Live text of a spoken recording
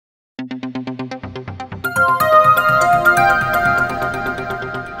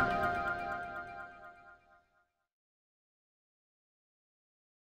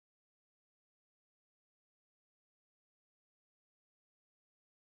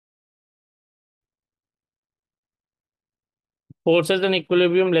Forces and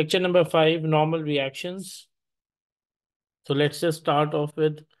equilibrium, lecture number 5, normal reactions. So let's just start off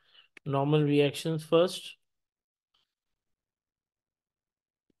with normal reactions first.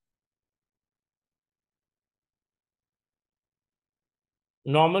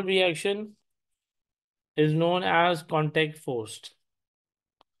 Normal reaction is known as contact force.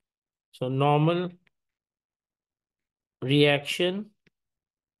 So normal reaction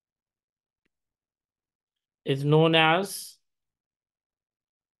is known as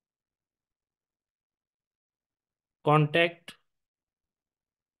contact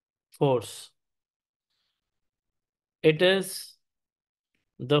force. It is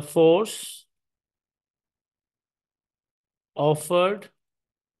the force offered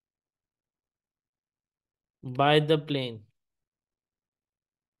by the plane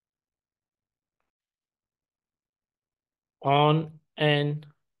on an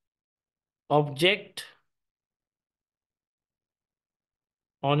object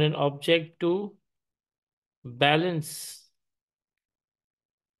to balance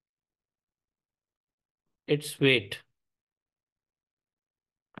its weight,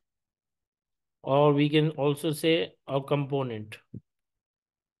 or we can also say a component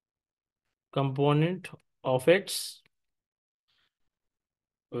of its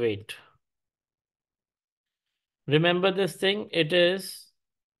weight. Remember this thing, it is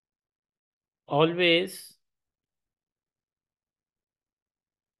always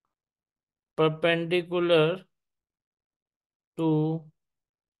perpendicular to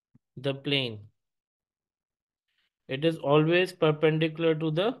the plane. It is always perpendicular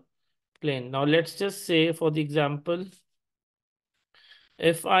to the plane. Now let's just say, for the example,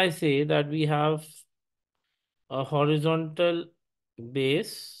 if I say that we have a horizontal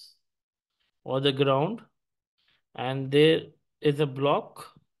base or the ground, and there is a block,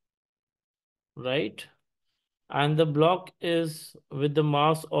 right? And the block is with the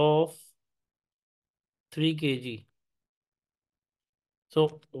mass of 3 kg.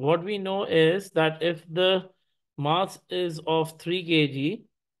 So what we know is that if the mass is of 3 kg,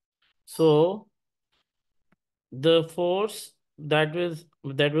 so the force that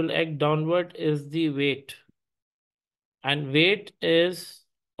will act downward is the weight. And weight is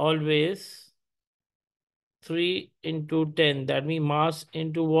always 3 into 10. That means mass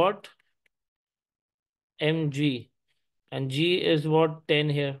into what? mg. And g is what? 10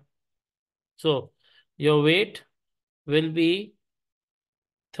 here. So your weight will be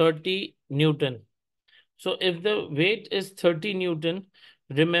 30 Newton. So if the weight is 30 Newton,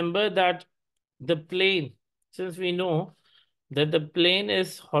 remember that the plane, since we know that the plane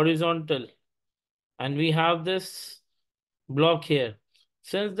is horizontal and we have this block here.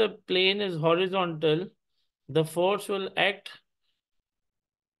 Since the plane is horizontal, the force will act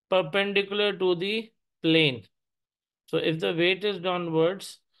perpendicular to the plane. So if the weight is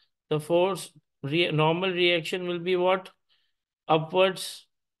downwards, the force normal reaction will be what? Upwards,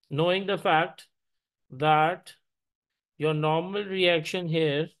 knowing the fact that your normal reaction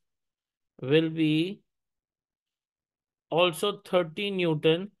here will be also 30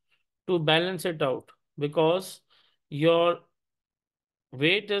 Newton to balance it out, because your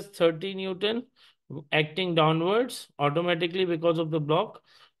weight is 30 Newton acting downwards automatically because of the block.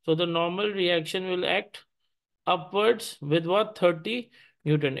 So the normal reaction will act upwards with what? 30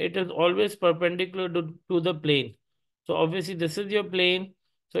 Newton. It is always perpendicular to the plane. So obviously this is your plane.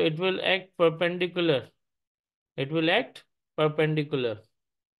 So it will act perpendicular. It will act perpendicular.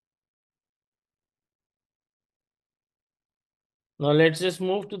 Now let's just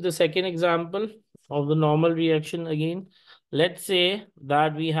move to the second example of the normal reaction again. Let's say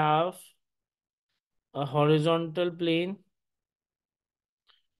that we have a horizontal plane,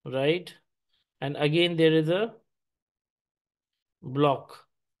 right? And again, there is a block.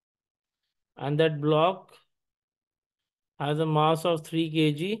 And that block has a mass of 3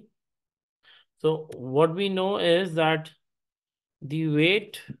 kg. So what we know is that the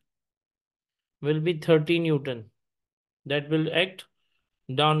weight will be 30 Newton. That will act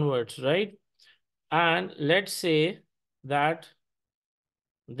downwards, right? And let's say that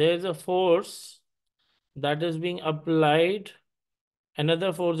there is a force that is being applied,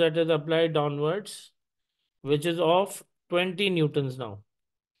 another force that is applied downwards, which is of 20 Newtons now.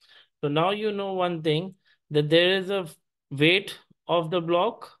 So now you know one thing, that there is a weight of the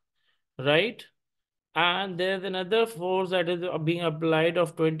block, right? and there's another force that is being applied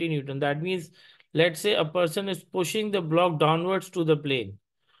of 20 Newton. That means, let's say a person is pushing the block downwards to the plane.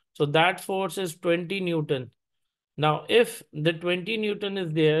 So that force is 20 Newton. Now, if the 20 Newton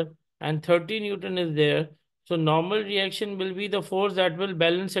is there and 30 Newton is there, so normal reaction will be the force that will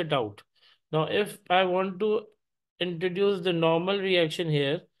balance it out. Now, if I want to introduce the normal reaction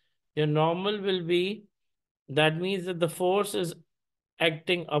here, your normal will be, that means that the force is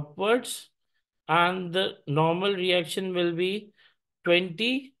acting upwards and the normal reaction will be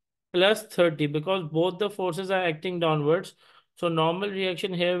 20 plus 30 because both the forces are acting downwards. So normal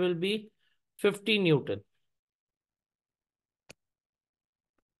reaction here will be 50 Newton.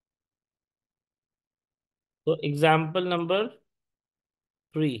 So example number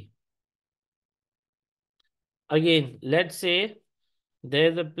 3. Again, let's say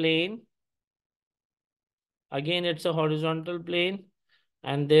there's a plane. Again, it's a horizontal plane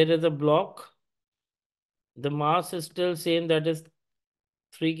and there is a block. The mass is still same, that is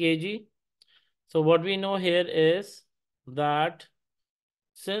 3 kg. So what we know here is that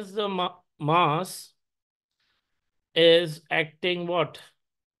since the mass is acting what?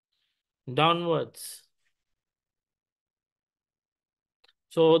 Downwards.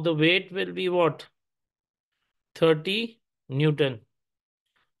 So the weight will be what? 30 Newton.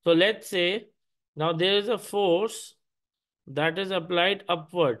 So let's say now there is a force that is applied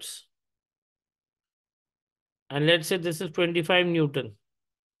upwards. And let's say this is 25 Newton.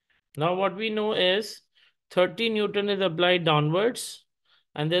 Now what we know is 30 Newton is applied downwards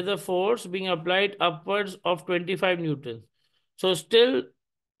and there's a force being applied upwards of 25 Newton. So still,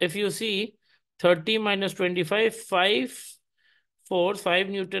 if you see 30 minus 25, 5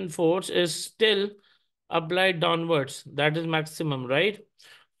 Newton force is still applied downwards. That is maximum, right?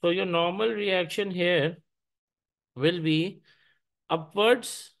 So your normal reaction here will be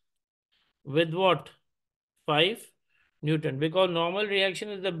upwards with what? 5 Newton, because normal reaction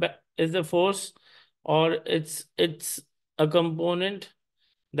is the force, or it's a component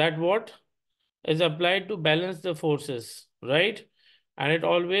that what is applied to balance the forces, right? And it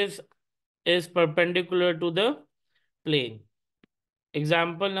always is perpendicular to the plane.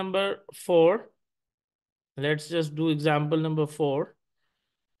 Example number 4. Let's just do example number 4.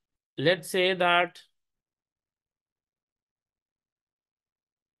 Let's say that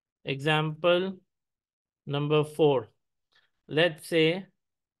example number 4. Let's say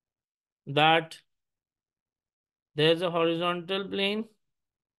that there's a horizontal plane.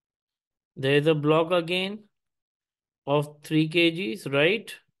 There's a block again of 3 kgs,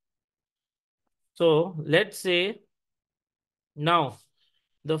 right? So let's say now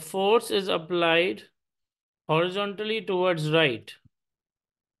the force is applied horizontally towards right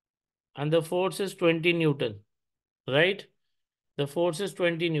and the force is 20 Newton, right? The force is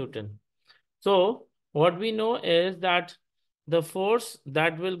 20 Newton. So what we know is that the force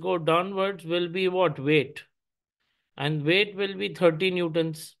that will go downwards will be what? Weight. And weight will be 30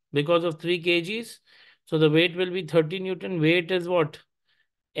 Newtons because of 3 kgs. So the weight will be 30 Newton. Weight is what?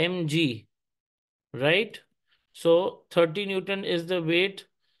 mg, right? So 30 Newton is the weight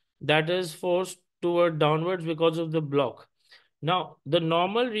that is forced toward downwards because of the block. Now, the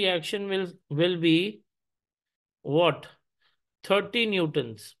normal reaction will be what? 30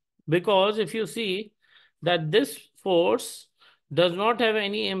 Newtons. Because if you see that this force does not have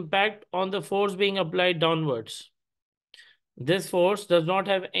any impact on the force being applied downwards. This force does not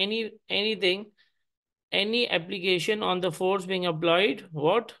have any application on the force being applied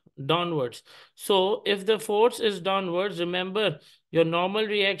what? Downwards. So if the force is downwards, remember your normal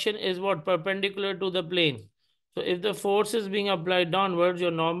reaction is what? Perpendicular to the plane. So if the force is being applied downwards,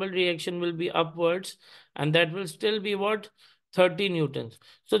 your normal reaction will be upwards and that will still be what? 30 Newtons.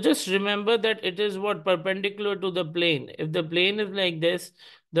 So just remember that it is what? Perpendicular to the plane. If the plane is like this,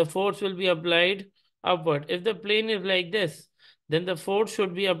 the force will be applied upward. If the plane is like this, then the force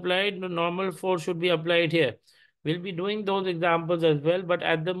should be applied, the normal force should be applied here. We'll be doing those examples as well, but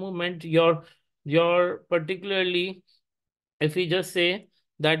at the moment, your particularly, if we just say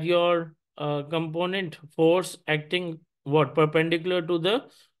that your component force acting what? Perpendicular to the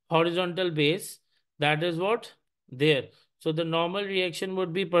horizontal base, that is what? There. So the normal reaction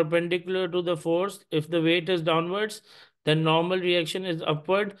would be perpendicular to the force. If the weight is downwards, then normal reaction is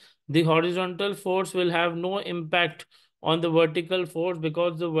upward. The horizontal force will have no impact on the vertical force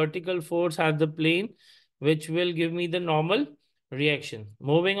because the vertical force has the plane, which will give me the normal reaction.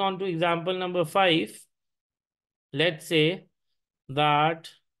 Moving on to example number 5. Let's say that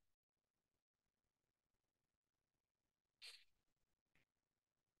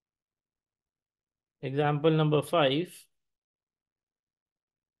example number 5.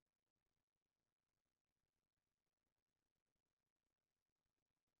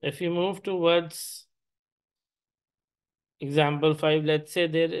 If you move towards example 5, let's say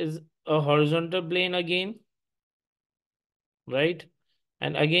there is a horizontal plane again, right?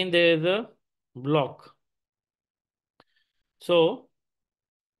 And again there is a block. So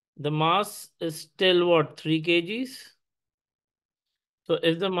the mass is still what? 3 kgs. So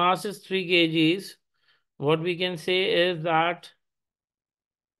if the mass is 3 kgs, what we can say is that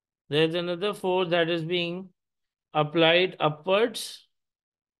there's another force that is being applied upwards,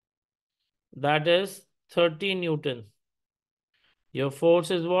 that is 30 Newton. Your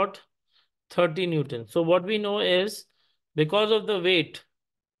force is what? 30 Newton. So what we know is because of the weight,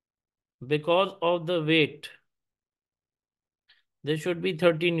 there should be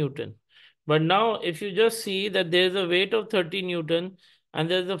 30 Newton. But now if you just see that there's a weight of 30 Newton and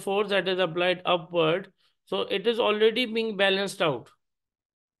there's a force that is applied upward, so it is already being balanced out.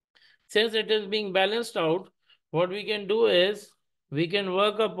 Since it is being balanced out, what we can do is we can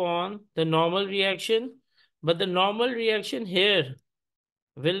work upon the normal reaction, but the normal reaction here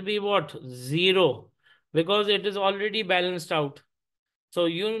will be what? 0, because it is already balanced out. So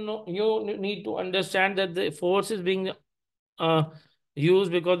you need to understand that the force is being uh,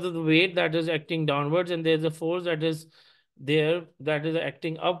 used because of the weight that is acting downwards, and there's a force that is there that is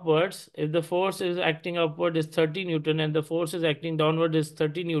acting upwards. If the force is acting upward is 30 Newton and the force is acting downward is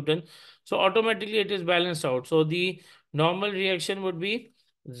 30 Newton, so automatically it is balanced out. So the normal reaction would be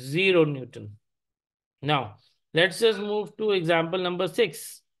 0 Newton. Now, let's just move to example number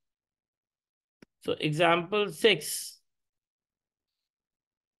 6. So example 6.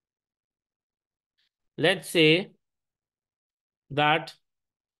 Let's say that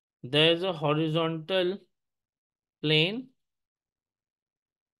there is a horizontal plane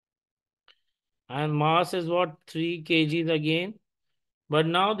and mass is what? 3 kgs again. But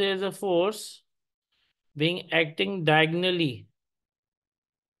now there is a force being acting diagonally,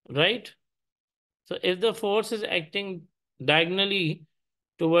 right? So if the force is acting diagonally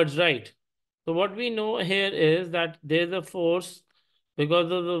towards right, so what we know here is that there is a force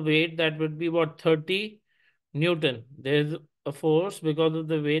because of the weight that would be what? 30 Newton. There is a force because of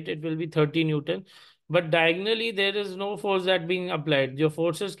the weight, it will be 30 Newton. But diagonally, there is no force that being applied. Your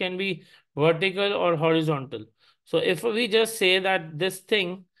forces can be vertical or horizontal. So if we just say that this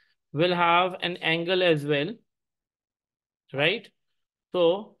thing will have an angle as well, right?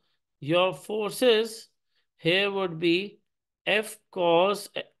 So your forces here would be F cos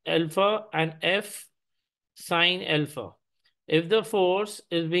alpha and F sin alpha. If the force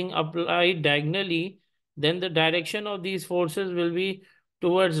is being applied diagonally, then the direction of these forces will be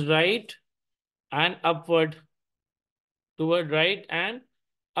towards right and upward, toward right and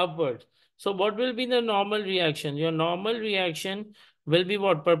upward. So what will be the normal reaction? Your normal reaction will be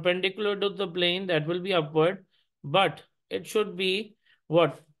what? Perpendicular to the plane, that will be upward, but it should be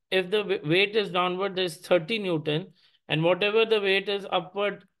what? If the weight is downward, there is 30 Newton, and whatever the weight is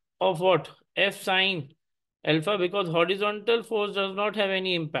upward of what? F sine alpha, because horizontal force does not have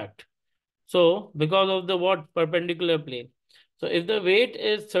any impact. So because of the what? Perpendicular plane. So if the weight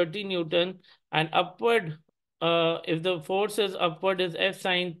is 30 Newton and upward, if the force is upward is F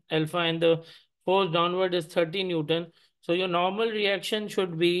sine alpha and the force downward is 30 Newton, so your normal reaction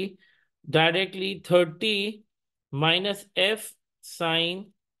should be directly 30 minus F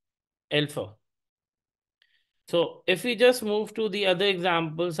sine alpha. So if we just move to the other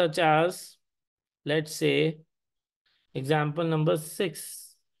example, such as, let's say, example number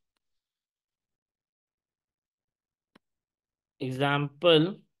 6.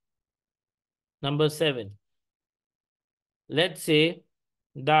 Example number 7. Let's say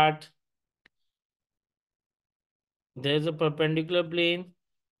that there's a perpendicular plane,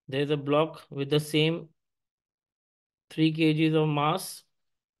 there's a block with the same 3 kgs of mass.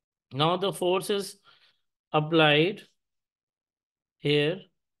 Now the force is applied here,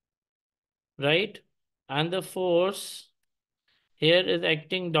 right? And the force here is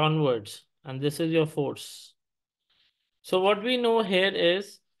acting downwards, and this is your force. So what we know here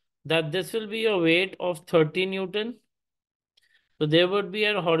is that this will be a weight of 30 Newton. So there would be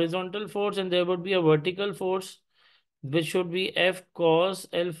a horizontal force and there would be a vertical force, which should be F cos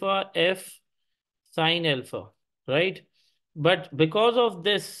alpha, F sin alpha, right? But because of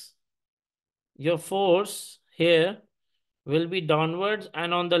this, your force here will be downwards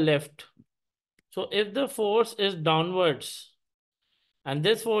and on the left. So if the force is downwards and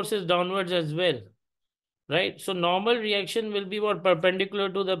this force is downwards as well, right? So normal reaction will be what? Perpendicular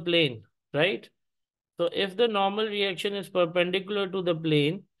to the plane, right? So if the normal reaction is perpendicular to the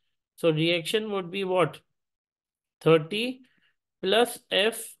plane, so reaction would be what? 30 plus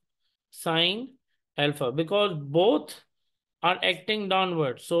F sine alpha, because both are acting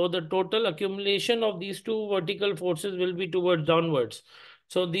downwards. So the total accumulation of these two vertical forces will be towards downwards.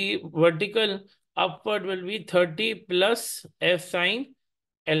 So the vertical upward will be 30 plus F sine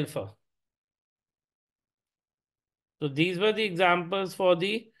alpha. So these were the examples for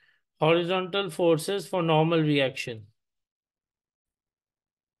the horizontal forces for normal reaction.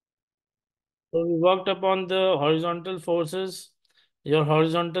 So we worked upon the horizontal forces, your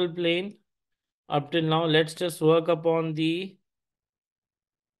horizontal plane up till now. Let's just work upon the,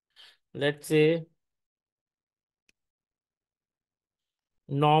 let's say,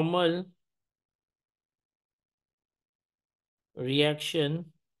 normal reaction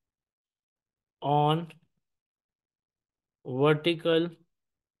on vertical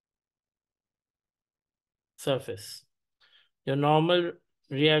surface. Your normal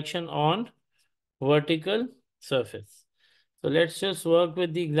reaction on vertical surface. So let's just work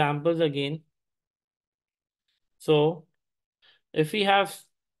with the examples again. So if we have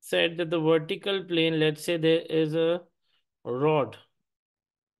said that the vertical plane, let's say there is a rod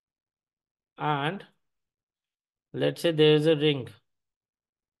and let's say there is a ring.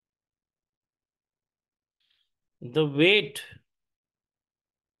 The weight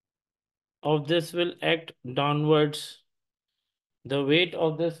of this will act downwards. The weight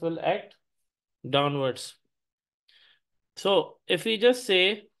of this will act downwards. So if we just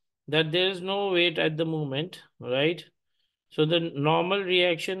say that there is no weight at the moment, right? So the normal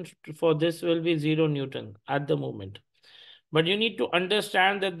reaction for this will be 0 Newton at the moment. But you need to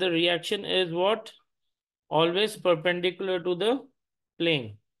understand that the reaction is what? Always perpendicular to the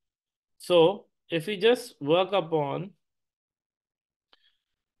plane. So if we just work upon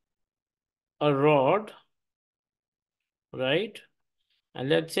a rod, right? And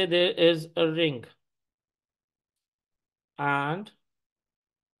let's say there is a ring and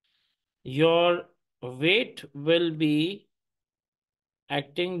your weight will be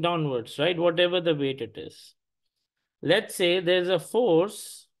acting downwards, right? Whatever the weight it is. Let's say there's a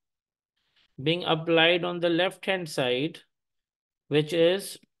force being applied on the left-hand side, which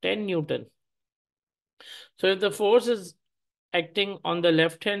is 10 Newton. So if the force is acting on the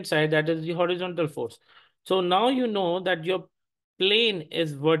left-hand side, that is the horizontal force. So now you know that your plane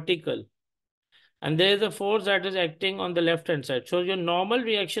is vertical and there is a force that is acting on the left-hand side. So your normal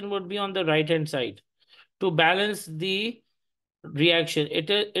reaction would be on the right-hand side to balance the reaction.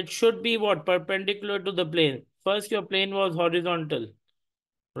 It should be what? Perpendicular to the plane. First, your plane was horizontal,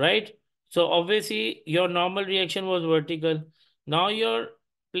 right? So obviously your normal reaction was vertical. Now your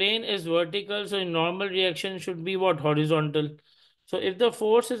plane is vertical, so normal reaction should be what? Horizontal. So if the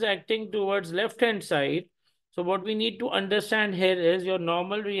force is acting towards left hand side, so what we need to understand here is your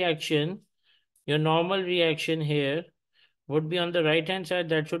normal reaction here would be on the right hand side.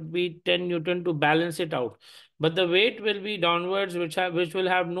 That should be 10 Newton to balance it out. But the weight will be downwards, which will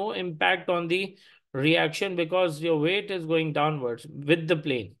have no impact on the reaction because your weight is going downwards with the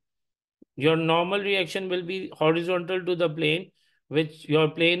plane. Your normal reaction will be horizontal to the plane, which your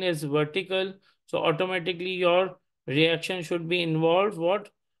plane is vertical. So automatically your reaction should be involved what?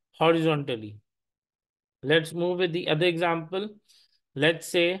 Horizontally. Let's move with the other example. Let's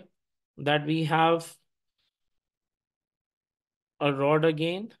say that we have a rod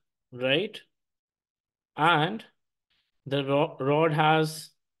again, right? And the rod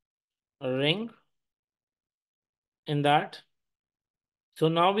has a ring in that. So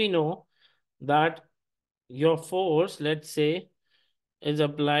now we know that your force, let's say, is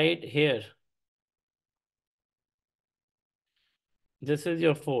applied here. This is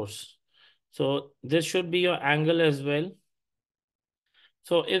your force. So this should be your angle as well.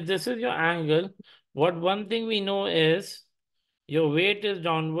 So if this is your angle, what one thing we know is your weight is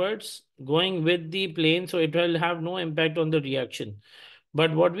downwards going with the plane, so it will have no impact on the reaction.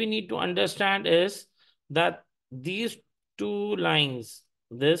 But what we need to understand is that these two lines,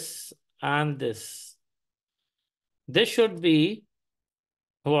 this and this should be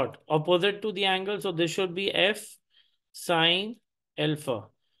what? Opposite to the angle. So this should be F sine alpha.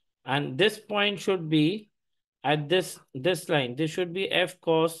 And this point should be at this line. This should be F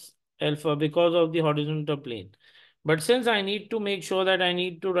cos alpha because of the horizontal plane. But since I need to make sure that I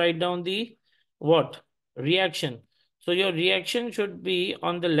need to write down the what? Reaction. So your reaction should be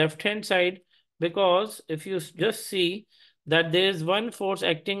on the left hand side because if you just see that there is one force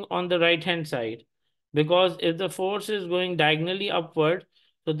acting on the right hand side, because if the force is going diagonally upward,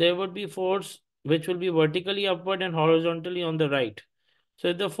 so there would be force which will be vertically upward and horizontally on the right. So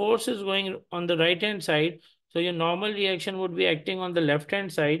if the force is going on the right hand side, so your normal reaction would be acting on the left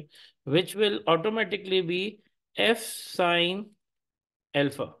hand side, which will automatically be F sine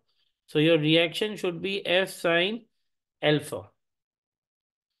alpha. So your reaction should be F sine alpha.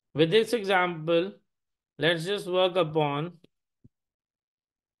 With this example, let's just work upon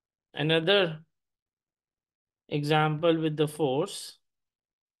another example with the force.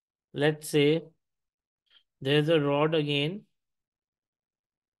 Let's say there's a rod again,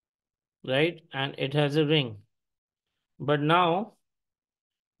 right? And it has a ring. But now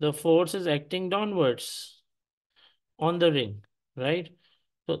the force is acting downwards on the ring, right?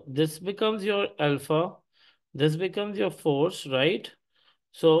 So this becomes your alpha, this becomes your force, right?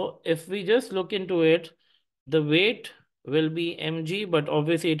 So if we just look into it, the weight will be mg, but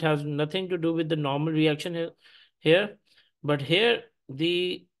obviously it has nothing to do with the normal reaction here. But here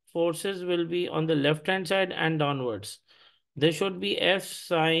the forces will be on the left hand side and downwards. This should be F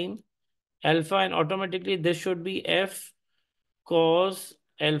sine alpha, and automatically this should be F cos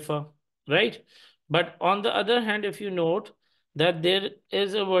alpha, right? But on the other hand, if you note that there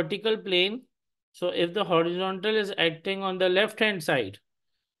is a vertical plane, so if the horizontal is acting on the left hand side,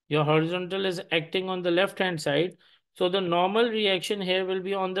 your horizontal is acting on the left hand side, so the normal reaction here will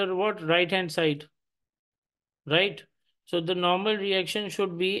be on the what, right hand side, right? So the normal reaction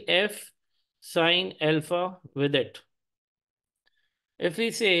should be F sine alpha with it. If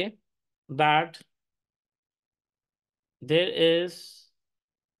we say that there is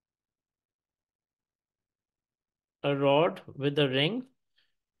a rod with a ring,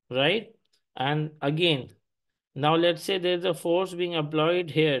 right? And again, now let's say there's a force being applied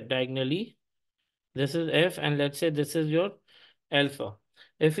here diagonally. This is F, and let's say this is your alpha.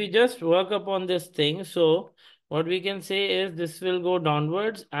 If we just work upon this thing, so what we can say is this will go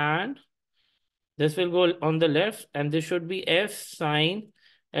downwards and this will go on the left, and this should be F sine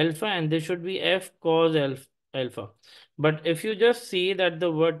alpha, and this should be F cos alpha. But if you just see that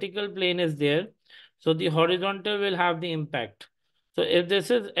the vertical plane is there, so the horizontal will have the impact. So if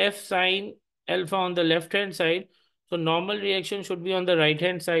this is F sine alpha on the left hand side, so normal reaction should be on the right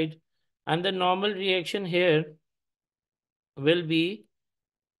hand side. And the normal reaction here will be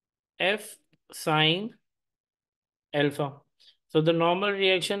F sine alpha. So the normal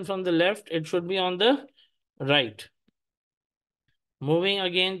reaction from the left, it should be on the right. Moving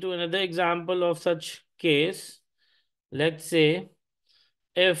again to another example of such case, let's say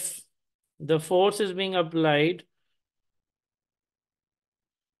if the force is being applied,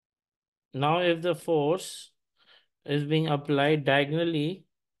 now if the force is being applied diagonally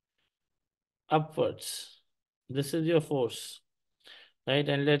upwards, this is your force, right?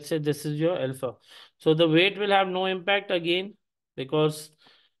 And let's say this is your alpha. So the weight will have no impact again because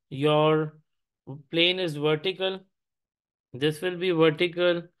your plane is vertical. This will be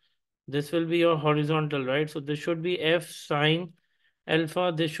vertical. This will be your horizontal, right? So this should be F sine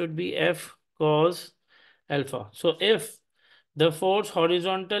alpha. This should be F cos alpha. So if the force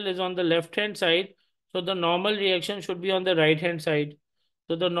horizontal is on the left hand side, so the normal reaction should be on the right hand side.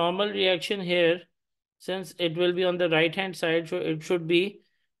 So the normal reaction here, since it will be on the right hand side, so it should be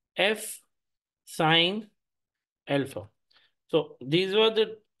F sine alpha. So these were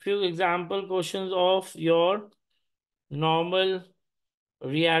the few example questions of your normal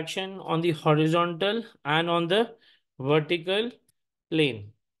reaction on the horizontal and on the vertical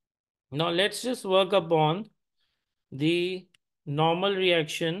plane. Now let's just work upon the normal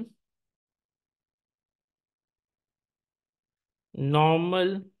reaction,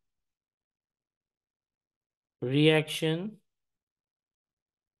 normal reaction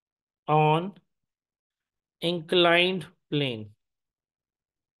on inclined plane.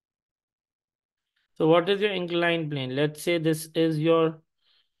 So what is your inclined plane? Let's say this is your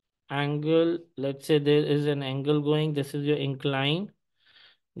angle. Let's say there is an angle going. This is your incline.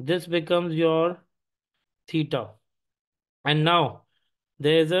 This becomes your theta. And now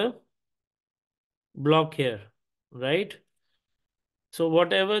there is a block here, right? So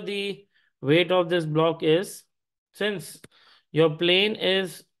whatever the weight of this block is, since your plane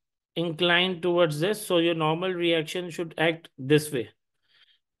is inclined towards this, so your normal reaction should act this way,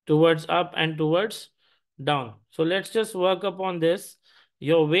 towards up and towards down. So let's just work upon this.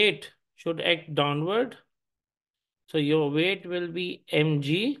 Your weight should act downward. So your weight will be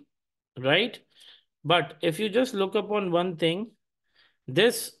mg, right? But if you just look upon one thing,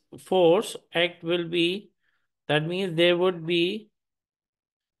 this force act will be, that means there would be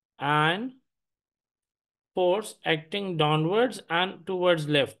an force acting downwards and towards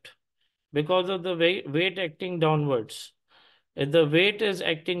left because of the weight acting downwards. If the weight is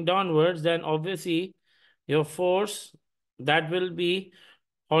acting downwards, then obviously your force that will be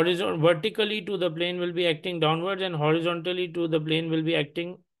vertically to the plane will be acting downwards, and horizontally to the plane will be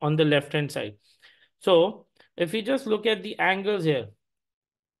acting on the left hand side. So if we just look at the angles here,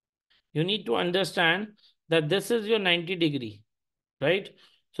 you need to understand that this is your 90 degree, right?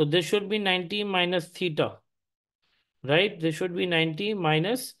 So this should be 90 minus theta, right? This should be 90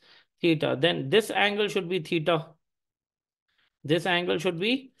 minus theta. Then this angle should be theta. This angle should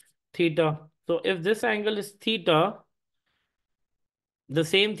be theta. So if this angle is theta, the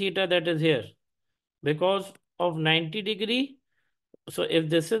same theta that is here, because of 90 degree. So if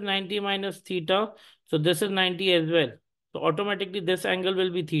this is 90 minus theta, so this is 90 as well. So automatically this angle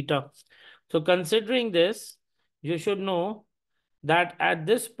will be theta. So considering this, you should know that at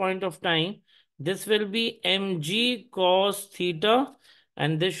this point of time, this will be mg cos theta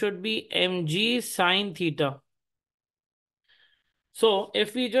and this should be mg sine theta. So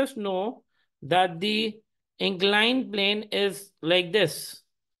if we just know that the inclined plane is like this,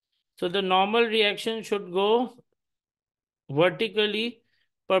 so the normal reaction should go vertically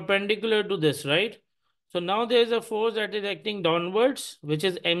perpendicular to this, right? So now there is a force that is acting downwards, which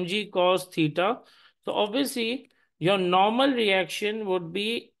is mg cos theta. So obviously, your normal reaction would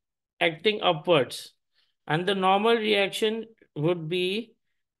be acting upwards, and the normal reaction would be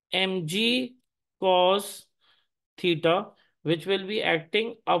mg cos theta, which will be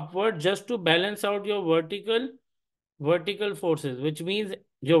acting upward just to balance out your vertical forces, which means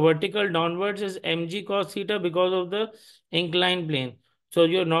your vertical downwards is mg cos theta because of the inclined plane. So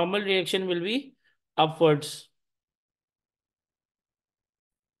your normal reaction will be upwards.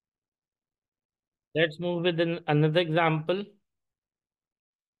 Let's move with another example.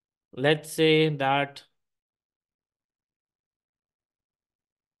 Let's say that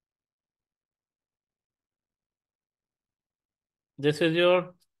this is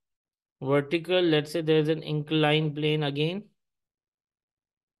your vertical. Let's say there's an inclined plane again,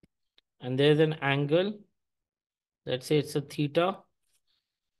 and there's an angle. Let's say it's a theta,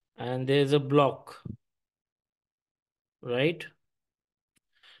 and there's a block, right?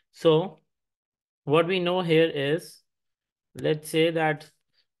 So what we know here is, let's say that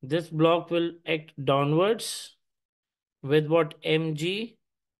this block will act downwards with what mg,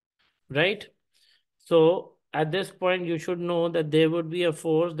 right? So at this point, you should know that there would be a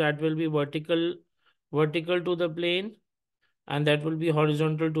force that will be vertical to the plane, and that will be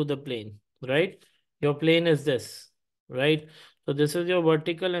horizontal to the plane, right? Your plane is this, right? So this is your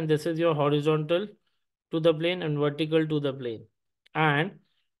vertical and this is your horizontal to the plane and vertical to the plane. And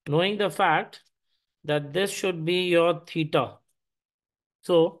knowing the fact that this should be your theta.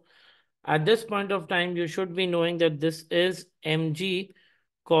 So at this point of time, you should be knowing that this is mg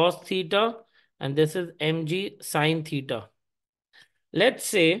cos theta and this is mg sine theta. Let's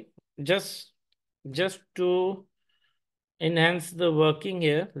say, just to enhance the working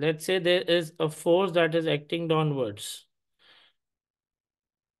here, let's say there is a force that is acting downwards,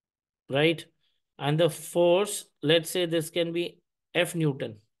 right? And the force, let's say this can be F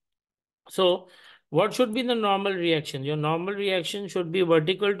Newton. So what should be the normal reaction? Your normal reaction should be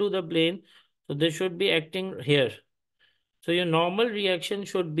vertical to the plane. So this should be acting here. So your normal reaction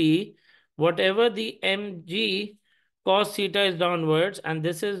should be whatever the mg cos theta is downwards, and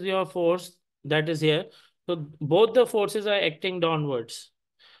this is your force that is here. So both the forces are acting downwards.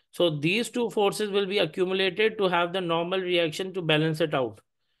 So these two forces will be accumulated to have the normal reaction to balance it out.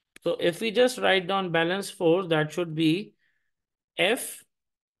 So if we just write down balance force, that should be F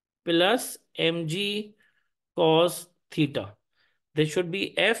plus mg cos theta. This should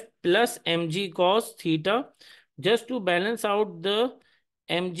be F plus mg cos theta, just to balance out the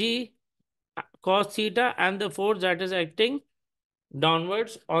mg cos theta and the force that is acting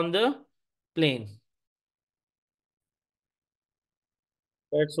downwards on the plane.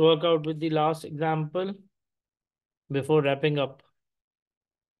 Let's work out with the last example before wrapping up.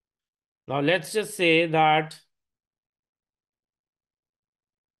 Now let's just say that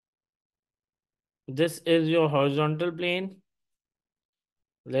this is your horizontal plane.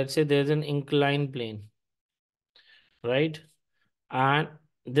 Let's say there's an inclined plane, right? And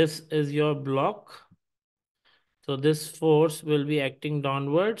this is your block. So this force will be acting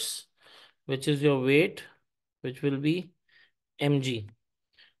downwards, which is your weight, which will be mg.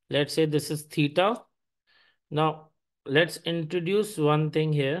 Let's say this is theta. Now let's introduce one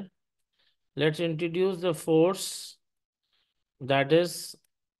thing here. Let's introduce the force that is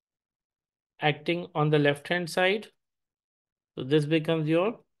acting on the left hand side. So this becomes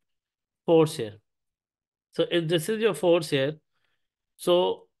your force here. So if this is your force here,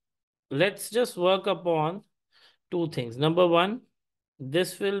 so let's just work upon two things. Number one,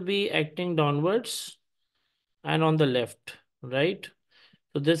 this will be acting downwards and on the left, right?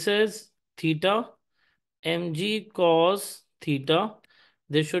 So this is theta, mg cos theta.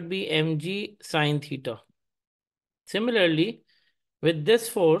 This should be mg sine theta. Similarly, with this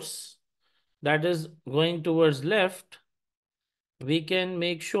force, that is going towards left, we can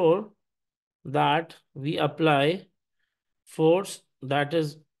make sure that we apply force that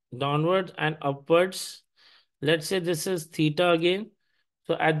is downwards and upwards. Let's say this is theta again.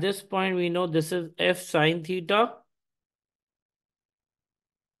 So at this point, we know this is F sine theta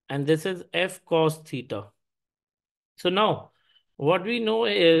and this is F cos theta. So now what we know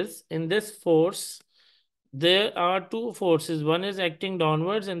is in this force, there are two forces. One is acting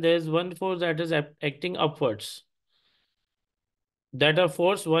downwards and there is one force that is acting upwards. That are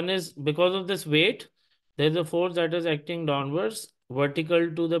force, one is because of this weight, there's a force that is acting downwards,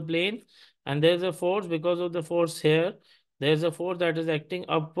 vertical to the plane, and there's a force because of the force here, there's a force that is acting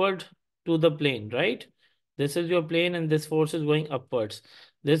upward to the plane, right? This is your plane and this force is going upwards.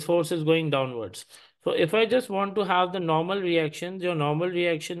 This force is going downwards. So if I just want to have the normal reactions, your normal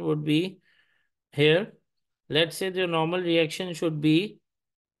reaction would be here. Let's say the normal reaction should be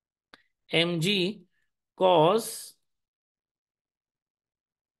mg cos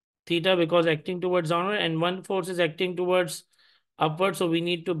theta because acting towards downward and one force is acting towards upward. So we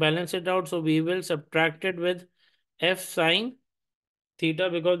need to balance it out. So we will subtract it with F sine theta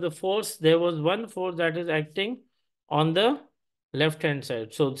because the force, there was one force that is acting on the left hand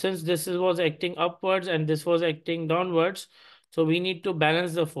side. So since was acting upwards and this was acting downwards, so we need to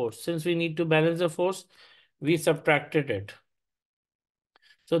balance the force. Since we need to balance the force, we subtracted it.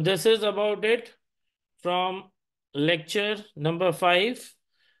 So this is about it from lecture number 5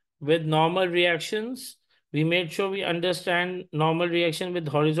 with normal reactions. We made sure we understand normal reaction with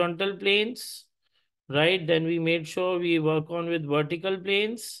horizontal planes, right? Then we made sure we work on with vertical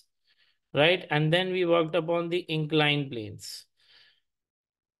planes, right? And then we worked upon the inclined planes.